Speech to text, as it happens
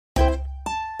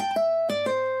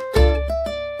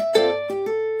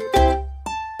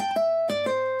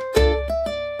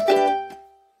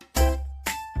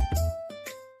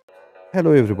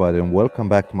Hello everybody and welcome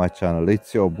back to my channel.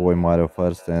 It's your boy Mario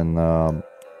first and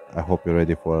I hope you're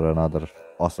ready for another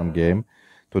awesome game.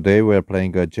 Today we're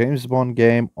playing a James Bond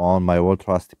game on my old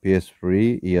trusty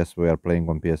PS3. Yes, we are playing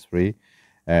on PS3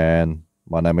 and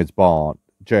my name is Bond,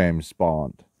 James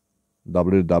Bond,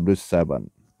 WW7.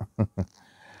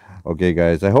 Okay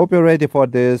guys, I hope you're ready for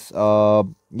this.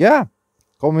 Yeah,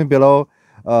 comment below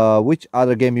which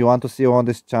other game you want to see on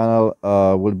this channel.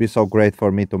 Will be so great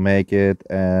for me to make it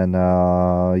and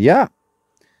yeah.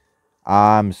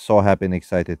 I'm so happy and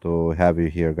excited to have you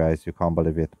here, guys. You can't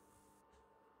believe it.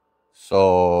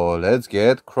 So let's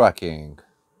get cracking,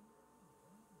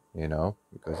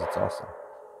 because it's awesome.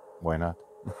 Why not?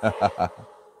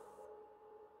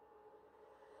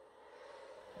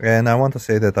 And I want to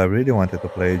say that I really wanted to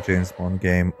play James Bond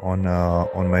game on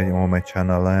my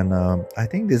channel, and I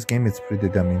think this game is pretty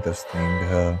damn interesting.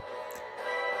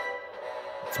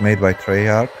 It's made by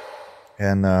Treyarch,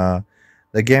 and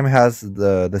the game has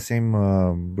the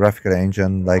same graphical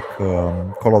engine like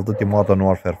Call of Duty Modern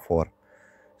Warfare 4.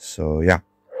 So yeah,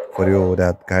 for you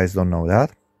that guys don't know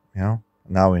that,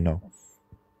 now we know.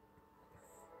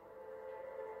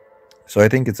 So I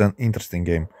think it's an interesting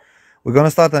game. We're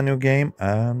gonna start a new game,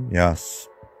 and yes,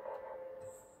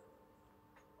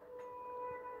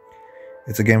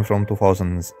 it's a game from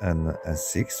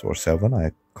 2006 or 7.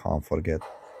 I can't forget.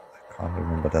 I can't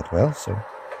remember that well. So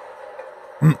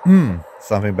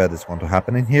something bad is going to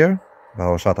happen in here, but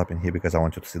I'll shut up in here because I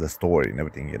want you to see the story and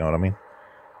everything. You know what I mean?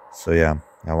 So yeah,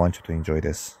 I want you to enjoy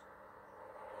this.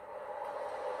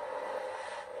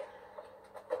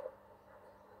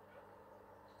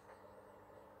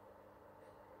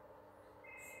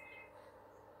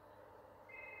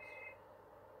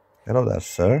 Hello there,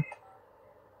 sir.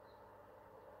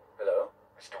 Hello,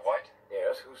 Mr. White.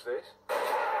 Yes, who's this?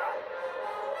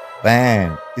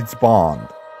 Bang! It's Bond.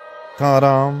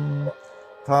 Ta-dum!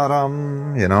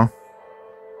 Ta-dum!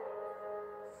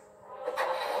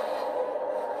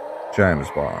 James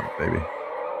Bond, baby.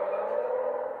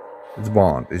 It's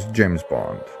Bond. It's James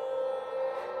Bond.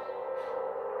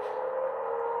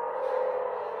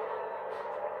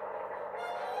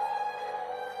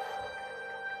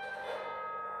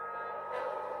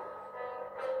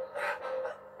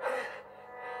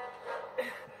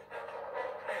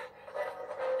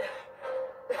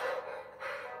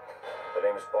 The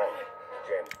name is Bond.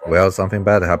 James Bond. Well, something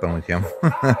bad happened with him.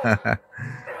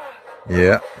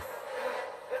 Yeah.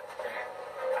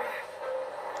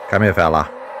 Come here, fella.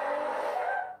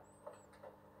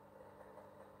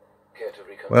 Care to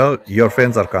recon- Well, your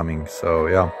friends are coming, so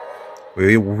yeah.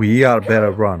 We are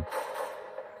better run.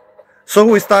 So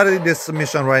we started this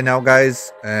mission right now,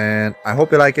 guys, and I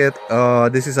hope you like it.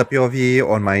 This is a POV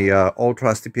on my old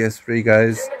trusty PS3,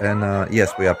 guys, and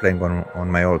yes, we are playing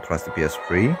on my old trusty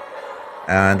PS3.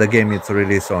 And the game is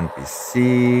released on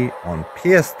PC, on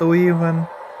PS2 even,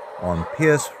 on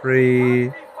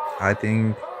PS3, I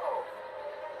think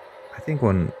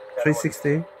on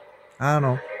 360. I don't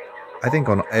know. I think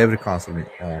on every console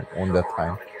on that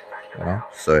time,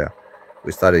 So yeah,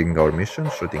 we started our mission,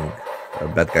 shooting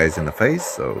bad guys in the face.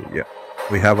 So yeah,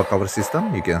 we have a cover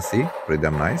system. You can see, pretty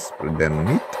damn nice, pretty damn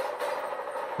neat.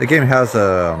 The game has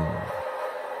a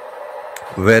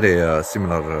very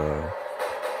similar.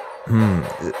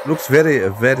 It looks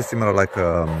very similar, like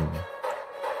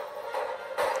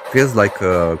feels like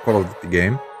a Call of Duty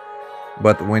game.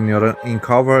 But when you're in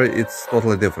cover, it's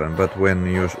totally different. But when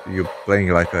you're playing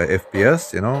like a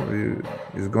FPS,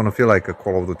 it's gonna feel like a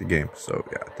Call of Duty game. So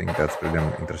yeah, I think that's pretty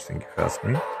damn interesting if you ask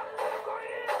me.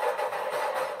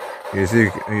 You see,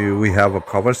 we have a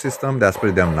cover system. That's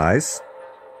pretty damn nice.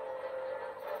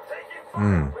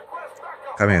 Come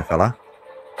here, fella.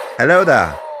 Hello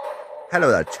there. Hello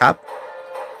there, chap.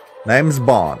 Name's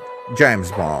Bond.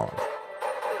 James Bond.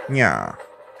 Yeah.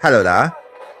 Hello there.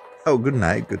 Oh, good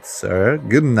night, good sir.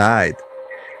 Good night.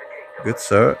 Good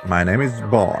sir. My name is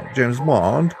Bond. James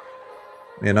Bond.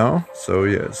 So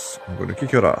yes, I'm gonna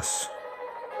kick your ass.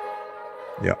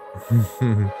 Yeah.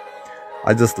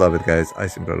 I just love it, guys. I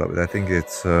simply love it. I think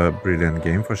it's a brilliant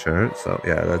game for sure. So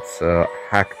yeah, let's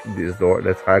hack this door.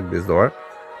 Let's hack this door.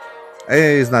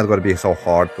 It's not gonna be so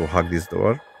hard to hack this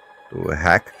door, to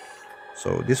hack.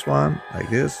 So this one, like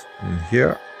this, and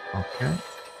here. Okay.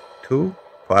 2.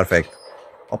 Perfect.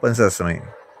 Open sesame.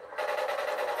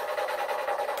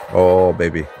 Oh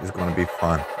baby, it's gonna be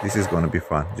fun. This is gonna be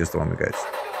fun. Just want me, guys.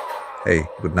 Hey,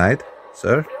 good night,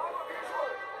 sir.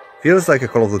 Feels like a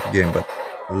Call of Duty game, but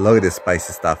look at this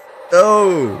spicy stuff.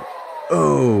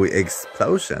 Oh,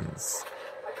 explosions.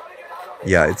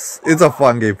 Yeah, it's a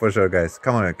fun game for sure, guys.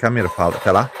 Come here,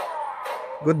 fella.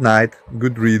 Good night,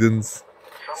 good riddance.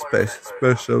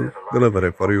 Special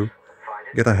delivery for you.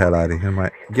 Get the hell out of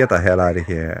here, get the hell out of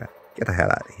here. Get the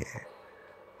hell out of here.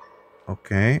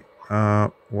 Okay.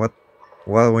 What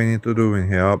we need to do in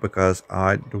here, because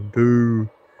I don't do.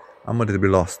 I'm a little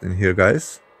bit lost in here,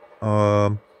 guys.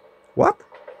 What?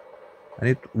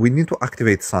 We need to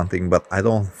activate something, but I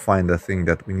don't find the thing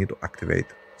that we need to activate.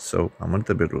 So I'm a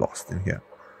little bit lost in here.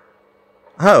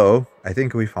 Oh, I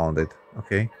think we found it.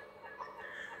 Okay.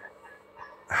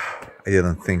 I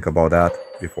didn't think about that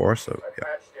before, so yeah.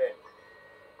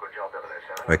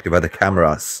 We activate the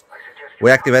cameras.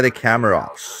 We activate the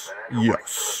cameras.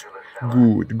 Yes.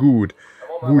 Good. Good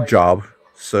job,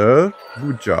 sir.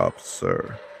 Good job,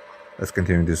 sir. Let's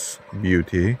continue this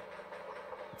beauty.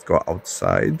 Let's go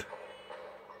outside.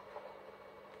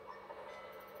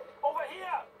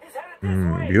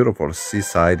 Beautiful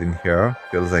seaside in here.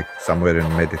 Feels like somewhere in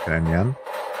Mediterranean.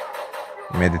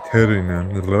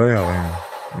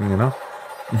 You know.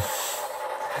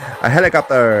 A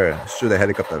helicopter. Shoot a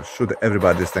helicopter. Shoot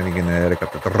everybody standing in a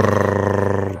helicopter.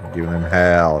 Give them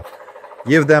hell.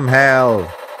 Give them hell.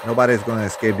 Nobody's gonna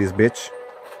escape this bitch.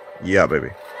 Yeah,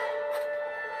 baby.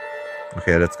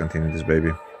 Okay, let's continue this,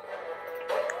 baby.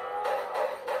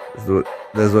 Let's do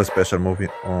a special movie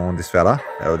on this fella.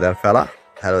 Hello there, fella.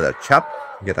 Hello there, chap.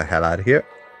 Get the hell out of here.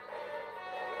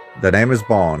 The name is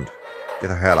Bond. Get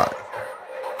the hell out of here.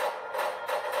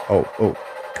 Oh.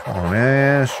 Come on,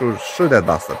 man. Shoot that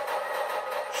bastard.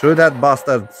 Shoot that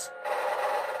bastards.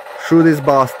 Shoot these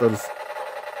bastards.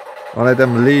 Don't let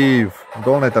them leave.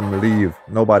 Don't let them leave.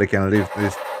 Nobody can leave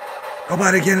this.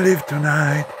 Nobody can leave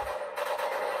tonight.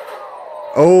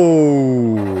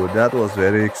 Oh, that was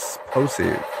very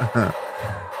explosive.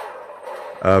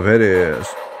 A very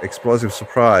explosive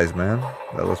surprise, man.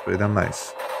 That was pretty damn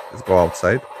nice. Let's go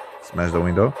outside. Smash the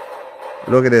window.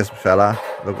 Look at this, fella.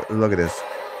 Look at this.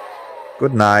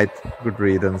 Good night. Good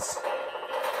riddance.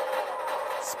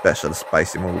 Special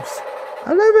spicy moves.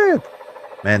 I love it.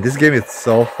 Man, this game is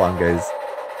so fun, guys.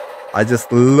 I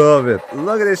just love it.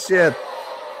 Look at this shit.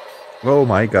 Oh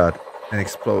my god. An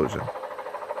explosion.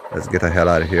 Let's get the hell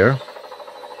out of here.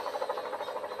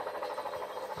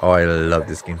 Oh, I love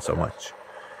this game so much.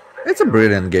 It's a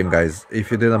brilliant game, guys.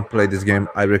 If you didn't play this game,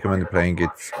 I recommend playing it.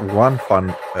 It's one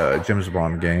fun James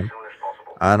Bond game.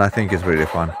 And I think it's really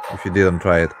fun if you didn't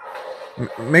try it.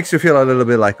 Makes you feel a little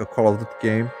bit like a Call of Duty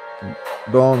game.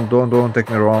 Don't take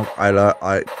me wrong. I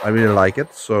really like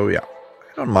it. So yeah,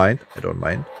 I don't mind.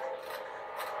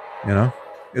 You know,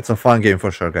 it's a fun game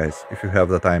for sure, guys. If you have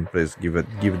the time, please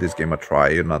give this game a try.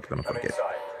 You're not gonna forget.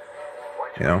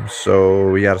 You know.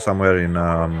 So we are somewhere in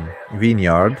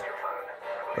vineyard.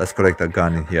 Let's collect a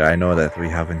gun in here. I know that we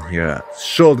have in here a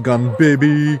shotgun,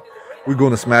 baby. We're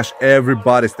gonna smash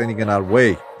everybody standing in our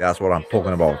way. That's what I'm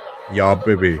talking about. Yeah,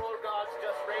 baby.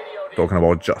 Talking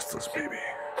about justice, baby.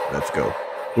 Let's go.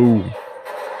 Boom.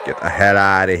 Get the hell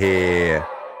out of here.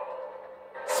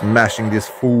 Smashing these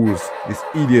fools, these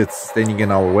idiots standing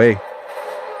in our way.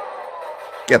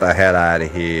 Get the hell out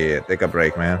of here. Take a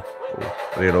break, man. Oh,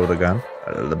 reload the gun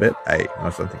a little bit. Hey, no,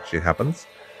 something shit happens.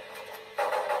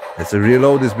 Let's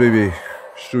reload this, baby.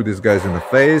 Shoot these guys in the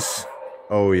face.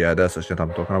 Oh yeah, that's the shit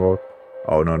I'm talking about.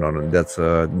 Oh no, that's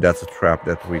a trap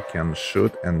that we can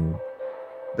shoot and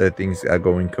the things are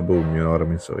going kaboom, you know what I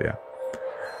mean? So yeah.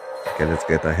 Okay, let's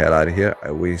get the hell out of here.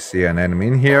 We see an enemy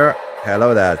in here.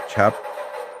 Hello there, chap.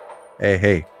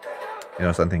 Hey. You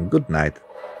know something? Good night.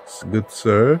 Good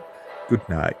sir. Good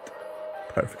night.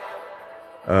 Perfect.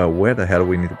 Where the hell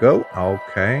we need to go?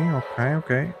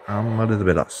 Okay. I'm a little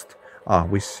bit lost.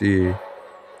 We see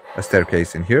a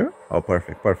staircase in here. Oh,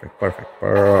 perfect.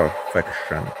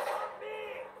 Perfection.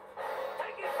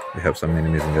 We have some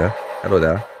enemies in there. Hello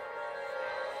there.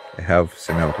 I have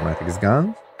semi-automatic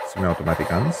guns.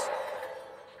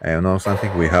 I know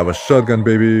something. We have a shotgun,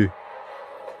 baby.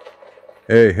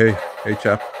 Hey,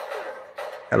 chap.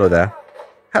 Hello there,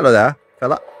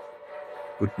 fella.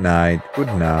 Good night.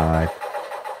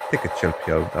 Take a chill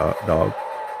pill, dog.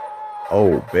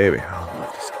 Oh, baby, I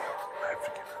love this game. I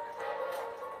freaking love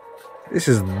it. This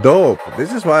is dope.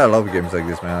 This is why I love games like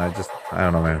this, man. I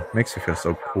don't know, man. Makes you feel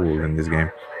so cool in this game.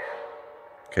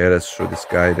 Okay, let's show this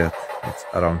guy that it's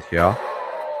around here.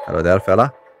 Hello there,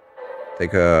 fella.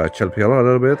 Take a chill pill a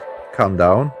little bit. Calm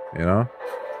down, you know.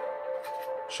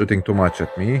 Shooting too much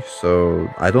at me, so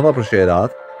I don't appreciate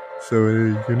that. So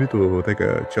you need to take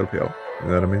a chill pill. You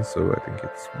know what I mean? So I think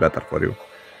it's better for you.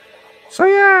 So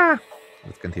yeah,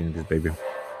 let's continue this, baby.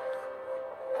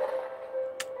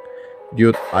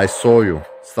 Dude, I saw you.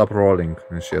 Stop rolling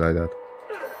and shit like that.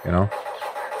 You know?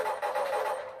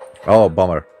 Oh,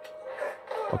 bummer.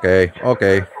 Okay.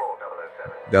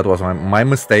 That was my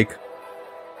mistake.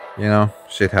 You know,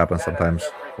 shit happens sometimes.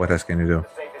 What else can you do?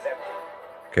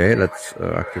 Okay, let's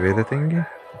activate the thing.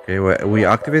 Okay, we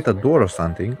activate a door or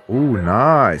something. Ooh,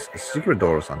 nice. A secret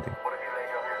door or something.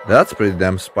 That's pretty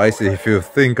damn spicy if you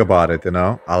think about it, you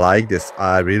know. I like this.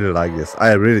 I really like this.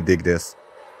 I really dig this.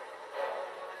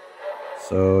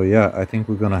 So, yeah, I think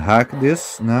we're gonna hack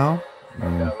this now.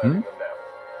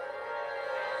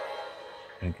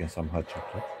 Drinking some hot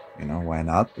chocolate. You know, why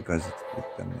not? Because it's pretty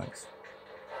damn nice.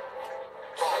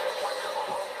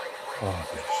 Oh,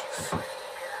 delicious.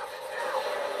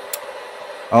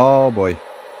 Oh, boy.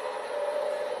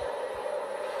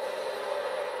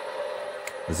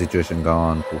 The situation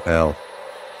gone to hell.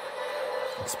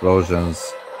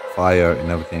 Explosions, fire, and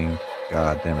everything.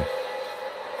 God damn it.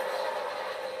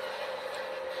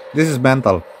 This is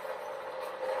mental.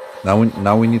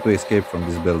 Now we need to escape from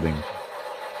this building.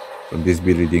 From this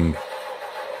building.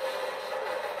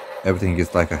 Everything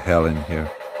is like a hell in here.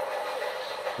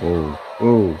 Whoa,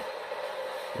 whoa.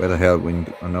 Where the hell we need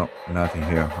to, oh no, nothing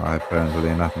here.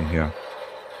 Apparently nothing here.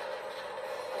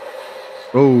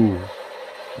 Oh,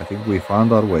 I think we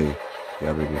found our way.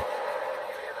 Yeah, baby.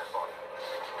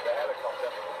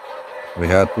 We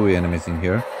had 2 enemies in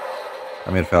here.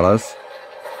 Come here, fellas.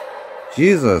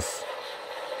 Jesus.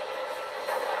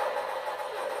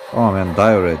 Oh man,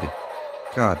 die already.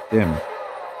 God damn it.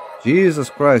 Jesus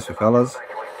Christ, you fellas.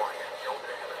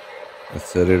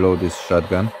 Let's reload this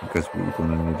shotgun because we're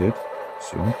gonna need it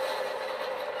soon.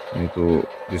 We need to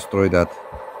destroy that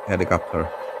helicopter.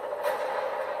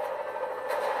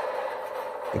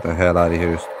 Get the hell out of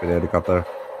here, you stupid helicopter.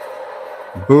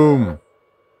 Boom.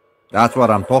 That's what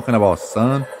I'm talking about,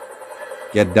 son.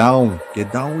 Get down.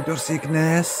 Get down with your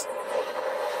sickness.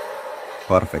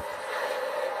 Perfect.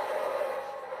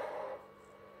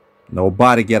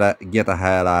 Nobody get the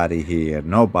hell out of here.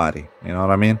 Nobody. You know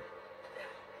what I mean?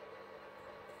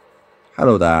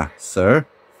 Hello there, sir.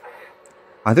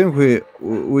 I think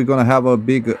we're gonna have a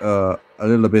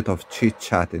little bit of chit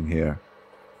chat in here.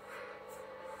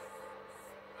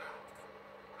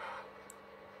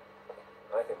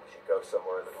 I think we should go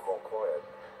somewhere a little more quiet.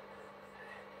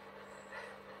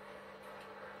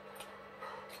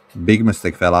 Big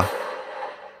mistake, fella.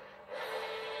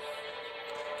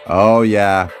 Oh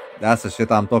yeah, that's the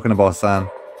shit I'm talking about, son.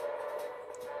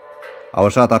 I will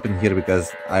shut up in here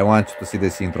because I want you to see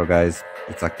this intro, guys.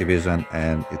 It's Activision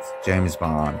and it's James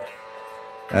Bond.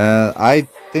 I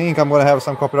think I'm gonna have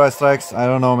some copyright strikes. I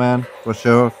don't know, man, for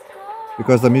sure,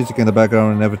 because the music in the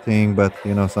background and everything. But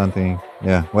you know something,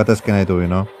 yeah. What else can I do, you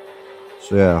know?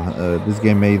 So yeah, this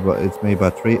game it's made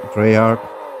by Treyarch.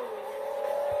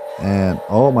 And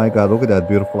oh my god, look at that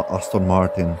beautiful Aston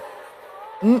Martin.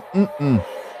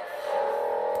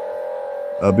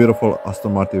 A beautiful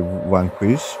Aston Martin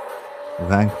Vanquish,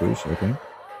 I think.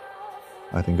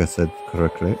 I think I said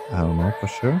correctly. I don't know for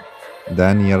sure.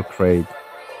 Daniel Craig.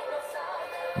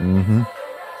 The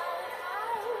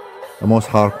most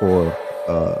hardcore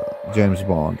James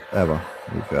Bond ever,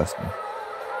 if you ask me.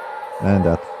 And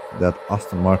that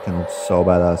Aston Martin is so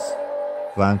badass.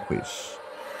 Vanquish.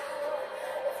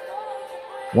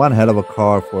 One hell of a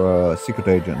car for a secret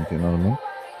agent, you know what I mean?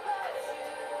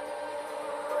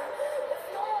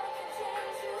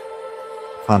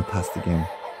 Fantastic game.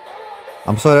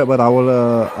 I'm sorry, but I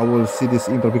will see this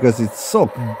intro because it's so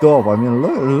dope. I mean,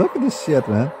 look at this shit,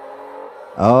 man.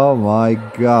 Oh my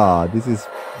god, this is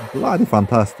bloody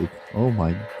fantastic. Oh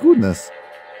my goodness,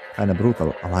 kind of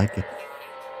brutal. I like it.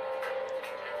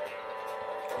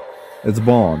 It's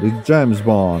Bond. It's James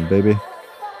Bond, baby.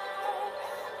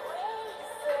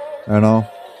 I know.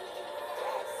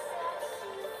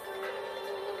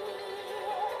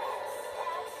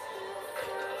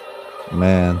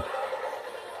 Man.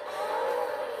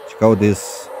 Check out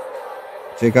this.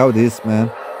 Check out this,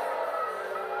 man.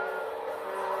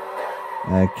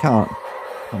 I can't.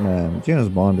 Man, James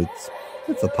Bond,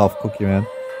 it's a tough cookie, man.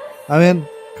 I mean,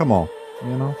 come on,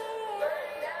 you know.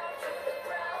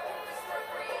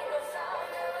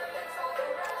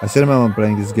 I still remember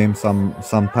playing this game some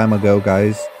time ago,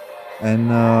 guys,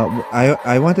 and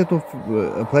I wanted to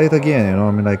play it again. You know,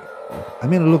 I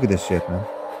mean, look at this shit, man.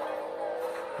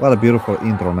 What a beautiful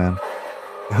intro, man.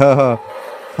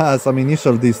 Some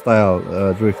initial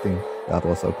D-style drifting. That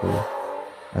was so cool.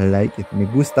 I like it. Me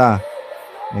gusta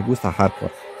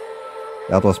hardcore.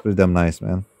 That was pretty damn nice,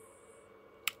 man.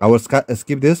 I will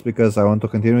skip this because I want to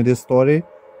continue this story.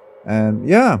 And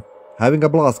yeah, having a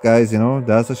blast, guys, you know.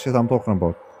 That's the shit I'm talking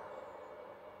about.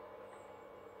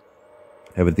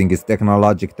 Everything is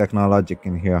technologic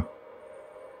in here.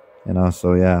 You know,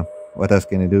 so yeah. What else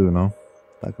can you do, you know?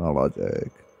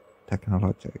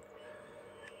 Technologic.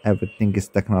 Everything is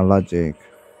technologic.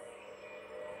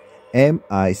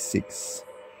 MI6.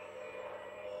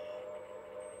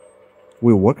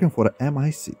 We're working for the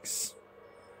MI6.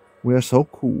 We are so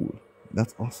cool.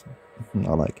 That's awesome.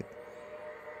 I like it.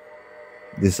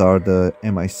 These are the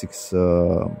MI6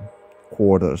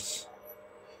 quarters.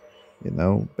 You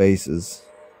know, bases.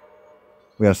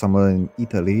 We are somewhere in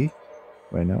Italy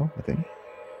right now, I think.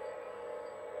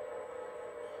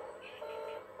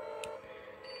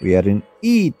 We are in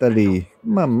Italy.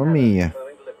 Mamma mia.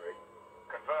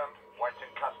 Confirmed. White's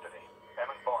in custody. Em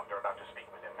and Bond are about to speak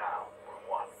with him now. Room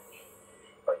 1.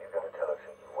 Are you going to tell us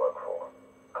who you work for?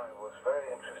 I was very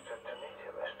interested to meet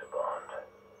you, Mr. Bond.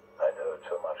 I'd heard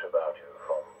so much about you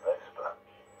from Vesper.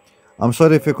 I'm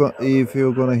sorry if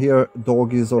you're gonna hear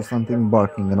doggies or something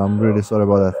barking, and I'm really sorry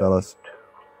about that, fellas.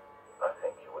 I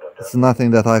think you would have done It's nothing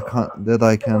that I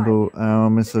can do.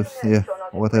 Mr. Yeah,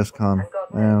 what else can?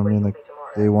 I mean, like,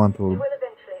 they want to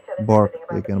bark,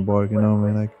 they can bark. You know, I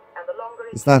mean, like,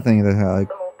 it's nothing that I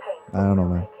don't know,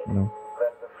 man. You know.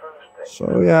 then the first thing.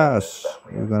 So yes,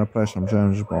 we're gonna play some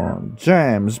James Bond.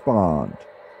 James Bond.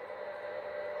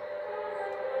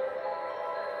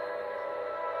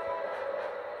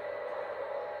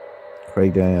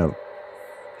 Craig Daniel.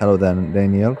 Hello,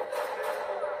 Daniel.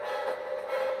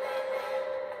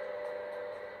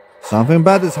 Something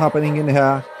bad is happening in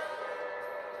here.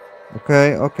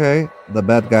 Okay, okay. The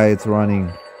bad guy is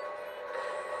running.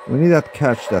 We need to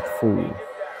catch that fool.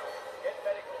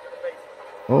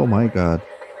 Oh my god.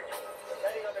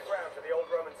 Heading underground to the old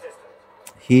Roman system.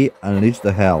 He unleashed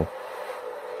the hell.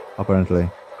 Apparently.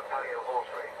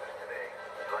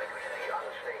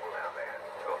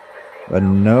 But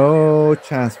no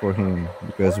chance for him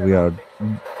because we are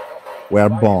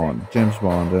Bond, James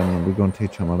Bond, and we're gonna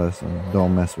teach him a lesson.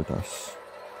 Don't mess with us.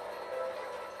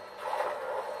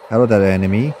 Hello there,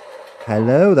 enemy.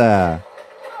 Hello there.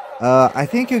 I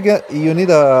think you need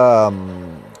a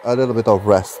little bit of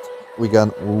rest. We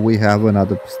have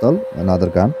another pistol, another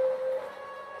gun.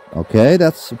 Okay,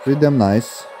 that's pretty damn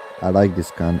nice. I like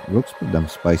this gun. Looks pretty damn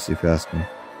spicy if you ask me.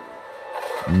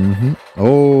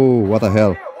 Oh, what the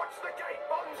hell.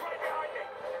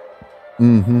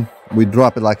 We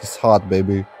drop it like it's hot,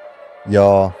 baby.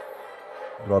 Yeah.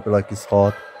 Drop it like it's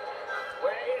hot.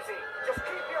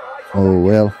 Oh,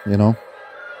 well, you know.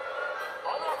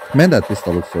 Man, that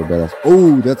pistol looks so badass.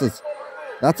 Oh,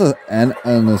 that's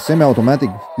a semi-automatic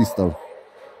pistol.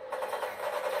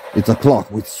 It's a clock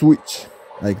with switch.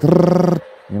 Like,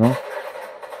 you know.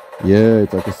 Yeah,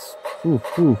 it's like a...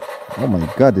 Oh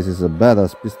my god, this is a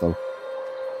badass pistol.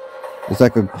 It's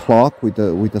like a clock with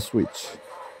a switch.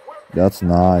 That's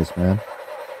nice, man.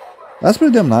 That's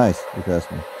pretty damn nice, if you ask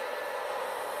me.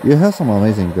 You have some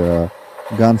amazing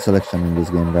gun selection in this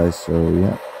game, guys. So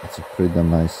yeah, it's a pretty damn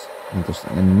nice,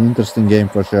 interesting game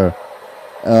for sure.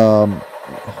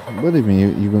 Believe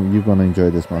me, you're gonna enjoy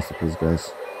this masterpiece,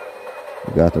 guys.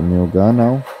 We got a new gun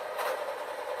now.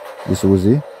 This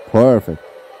Uzi, perfect.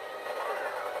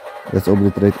 Let's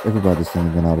obliterate everybody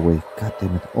standing in our way. God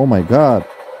damn it! Oh my god!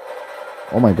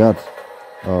 Oh my god!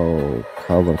 Oh,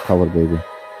 cover, baby.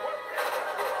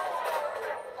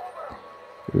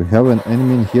 We have an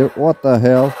enemy in here. What the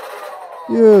hell?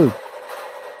 You!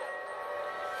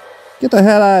 Get the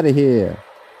hell out of here!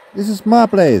 This is my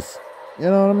place. You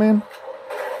know what I mean?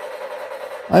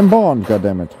 I'm Bond,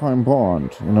 goddammit. I'm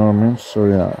Bond. You know what I mean? So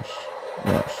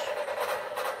yes.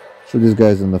 Shoot these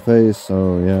guys in the face.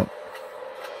 So yeah.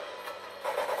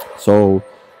 So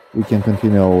we can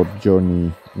continue our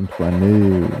journey into a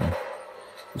new.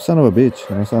 You son of a bitch,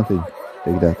 you know something?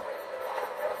 Take that.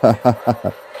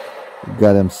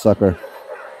 Goddamn sucker.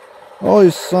 Oh,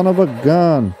 you son of a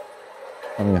gun.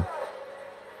 Come here.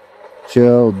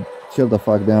 Chill the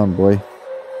fuck down, boy.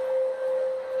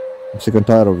 I'm sick and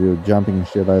tired of you jumping and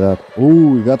shit like that. Oh,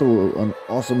 we got an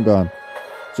awesome gun.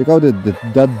 Check out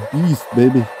that beast,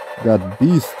 baby. That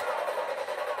beast.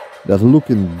 That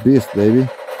looking beast, baby.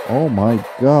 Oh my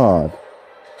god.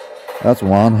 That's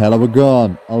one hell of a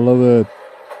gun. I love it.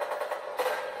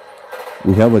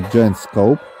 We have a giant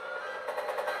scope.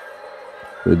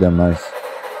 Pretty damn nice.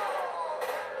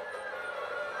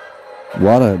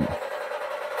 What a...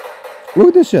 Look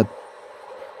at this shit.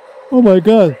 Oh my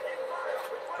god.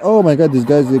 Oh my god, these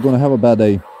guys are gonna have a bad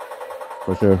day.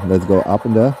 For sure. Let's go up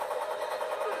in there.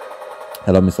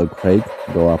 Hello, Mr. Craig.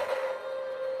 Go up.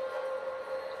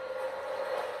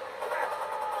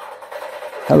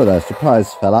 Hello there,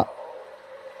 surprise fella.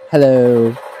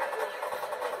 Hello.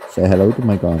 Say hello to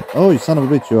my gun. Oh, you son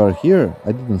of a bitch, you are here.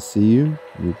 I didn't see you,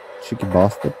 you cheeky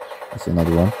bastard. That's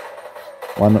another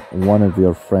one. One of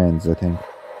your friends, I think.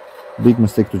 Big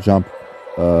mistake to jump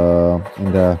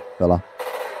in there, fella.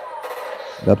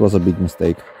 That was a big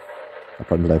mistake. I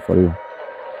can't lie for you.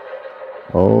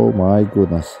 Oh my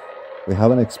goodness. We have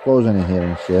an explosion in here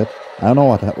and shit. I don't know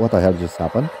what the hell just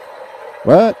happened.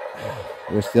 But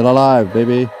we're still alive,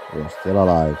 baby. We're still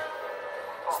alive.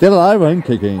 Still alive and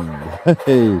kicking.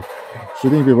 Hey,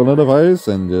 shooting people in the face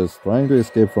and just trying to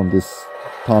escape from this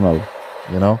tunnel.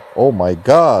 You know? Oh my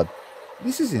god.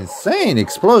 This is insane.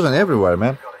 Explosion everywhere,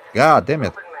 man. God damn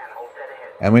it.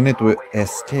 And we need to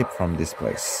escape from this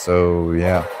place. So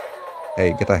yeah.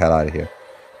 Hey, get the hell out of here.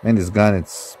 Man, this gun,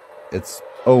 it's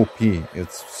OP.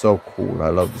 It's so cool. I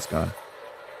love this gun.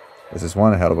 This is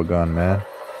one hell of a gun, man.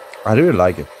 I really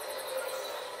like it.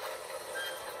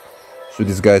 Shoot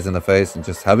these guys in the face and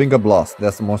just having a blast.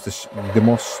 That's the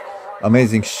most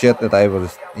amazing shit that I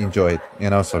ever enjoyed.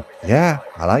 You know, so yeah,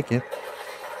 I like it.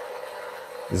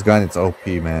 This gun, it's OP,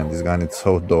 man. This gun, it's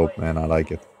so dope, man. I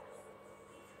like it.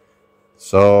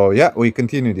 So yeah, we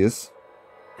continue this.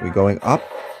 We're going up.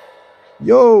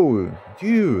 Yo,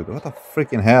 dude, what the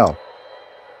freaking hell?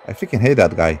 I freaking hate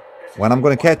that guy. When I'm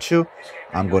gonna catch you,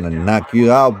 I'm gonna knock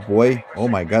you out, boy. Oh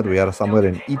my god, we are somewhere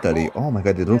in Italy. Oh my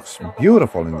god, it looks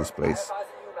beautiful in this place.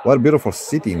 What a beautiful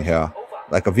city in here.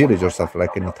 Like a village or something,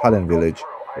 like an Italian village.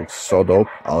 Looks so dope.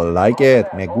 I like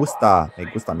it. Me gusta. Me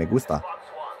gusta, me gusta.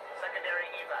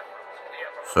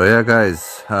 So yeah,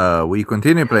 guys, we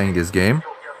continue playing this game.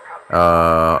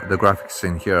 The graphics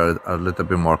in here are a little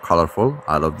bit more colorful.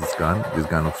 I love this gun. This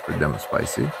gun looks pretty damn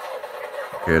spicy.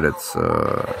 Okay, let's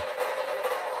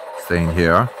stay in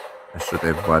here and shoot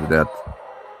everybody that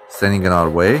standing in our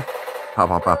way. Pop,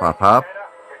 pop, pop, pop, pop.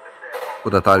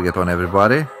 Put a target on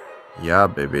everybody. Yeah,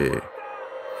 baby.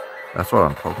 That's what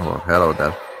I'm talking about. Hello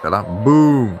there, fella.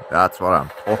 Boom. That's what I'm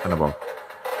talking about.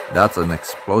 That's an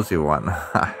explosive one.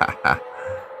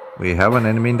 We have an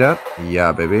enemy in there.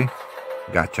 Yeah, baby.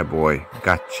 Gotcha, boy.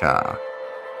 Gotcha.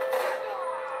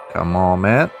 Come on,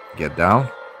 man. Get down.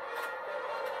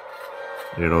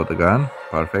 Reload the gun.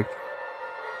 Perfect.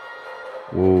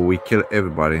 Ooh, we kill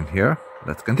everybody in here.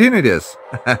 Let's continue this.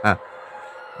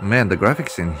 Man, the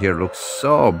graphics in here look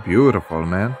so beautiful,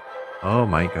 man. Oh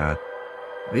my god.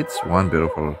 It's one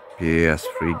beautiful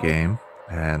PS3 game.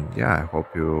 And yeah,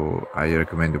 I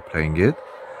recommend you playing it.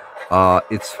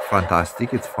 It's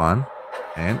fantastic. It's fun.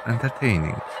 And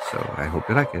entertaining, so I hope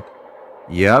you like it.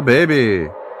 Yeah, baby,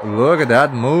 look at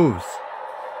that moves.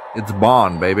 It's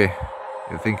Bond, baby.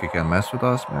 You think you can mess with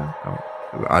us, man?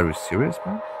 Are you serious,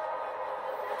 man?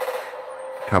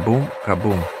 Kaboom,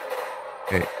 kaboom.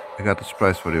 Hey, I got a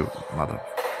surprise for you, mother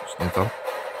schnitzel.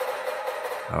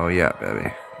 Oh yeah,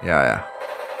 baby. Yeah.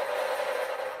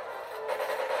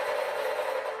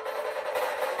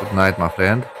 Good night, my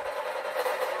friend.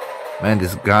 Man,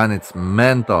 this gun, it's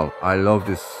mental. I love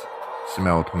this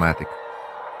semi-automatic.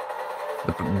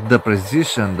 The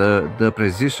precision, the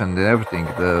precision, and everything.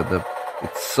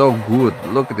 It's so good.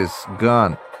 Look at this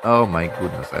gun. Oh my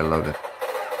goodness, I love it.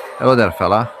 Hello there,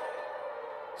 fella.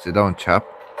 Sit down, chap.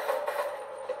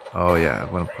 Oh yeah,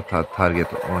 I'm gonna put a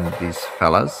target on these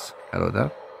fellas. Hello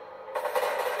there.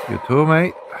 You too,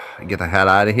 mate. Get the hell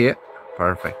out of here.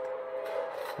 Perfect.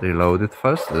 Reload it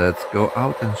first. Let's go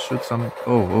out and shoot some.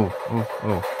 Oh.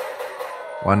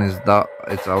 One is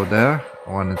it's out there.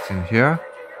 One is in here.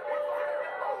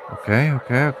 Okay.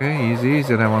 Easy.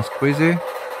 Lemon squeezy.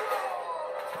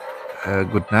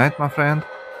 Good night, my friend.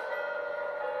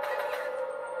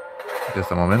 Just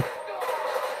a moment.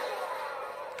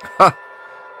 Ha!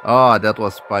 Oh, that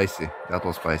was spicy.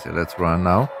 Let's run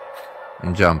now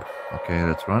and jump. Okay,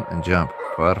 let's run and jump.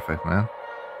 Perfect, man.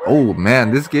 Oh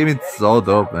man, this game is so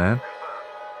dope, man.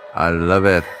 I love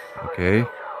it. Okay,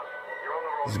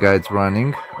 this guy's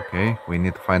running. Okay, we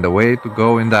need to find a way to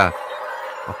go in that.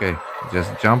 Okay,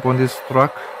 just jump on this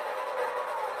truck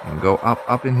and go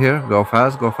up in here. Go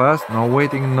fast. No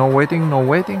waiting.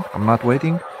 I'm not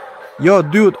waiting. Yo,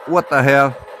 dude, what the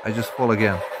hell? I just fall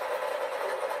again.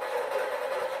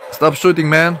 Stop shooting,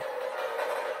 man.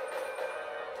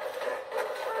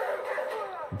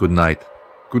 Good night.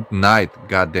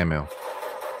 God damn it.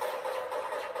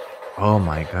 Oh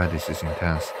my god, this is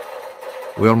intense.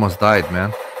 We almost died,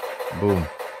 man. Boom.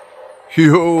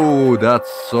 Yo, that's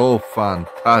so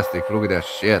fantastic. Look at that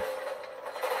shit.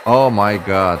 Oh my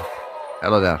god.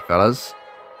 Hello there, fellas.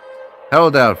 Hello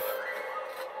there,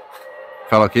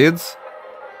 fellow kids.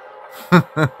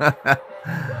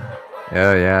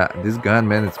 Yeah. This gun,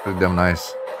 man, it's pretty damn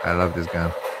nice. I love this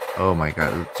gun. Oh my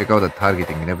god. Check out the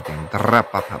targeting and everything.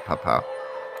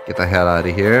 Get the hell out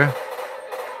of here.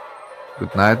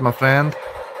 Good night, my friend.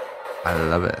 I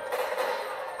love it.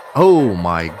 Oh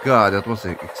my god, that was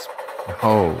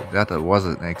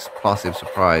an explosive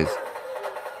surprise.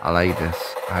 I like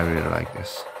this. I really like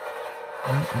this.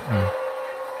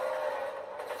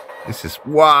 This is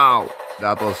wow.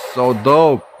 That was so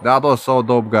dope. That was so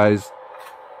dope, guys.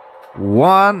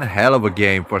 One hell of a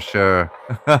game for sure.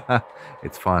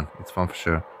 It's fun. It's fun for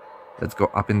sure. Let's go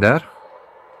up in there.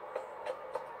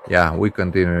 Yeah, we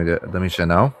continue the mission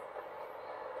now.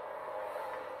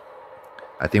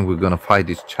 I think we're gonna fight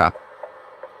this chap.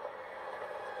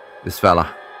 This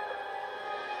fella.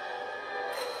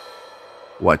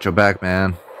 Watch your back,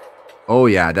 man. Oh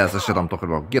yeah, that's the shit I'm talking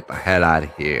about. Get the hell out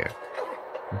of here.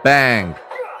 Bang.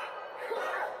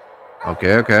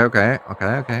 Okay.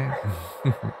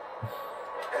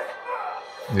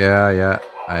 Yeah,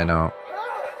 I know.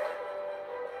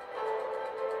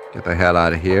 Get the hell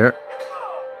out of here.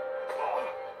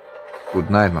 Good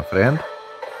night, my friend.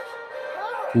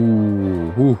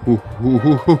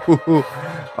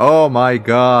 Oh my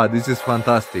god, this is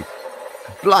fantastic.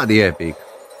 Bloody epic.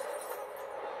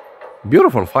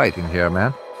 Beautiful fight in here,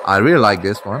 man. I really like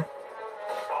this one.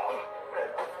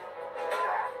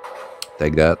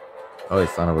 Take that. Oh,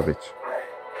 son of a bitch.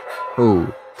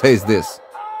 Ooh, taste this.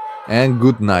 And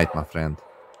good night, my friend.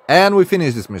 And we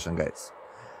finish this mission, guys.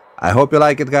 I hope you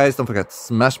like it, guys. Don't forget to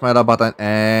smash my like button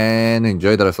and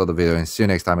enjoy the rest of the video. And see you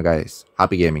next time, guys.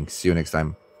 Happy gaming. See you next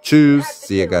time. Cheers.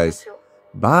 See you, guys.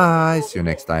 Bye. See you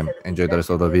next time. Enjoy the rest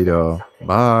of the video.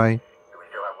 Bye. Do we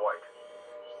still have White?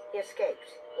 He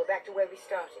escaped. We're back to where we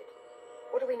started.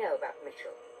 What do we know about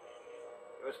Mitchell?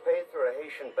 He was paid through a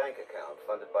Haitian bank account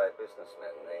funded by a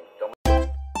businessman named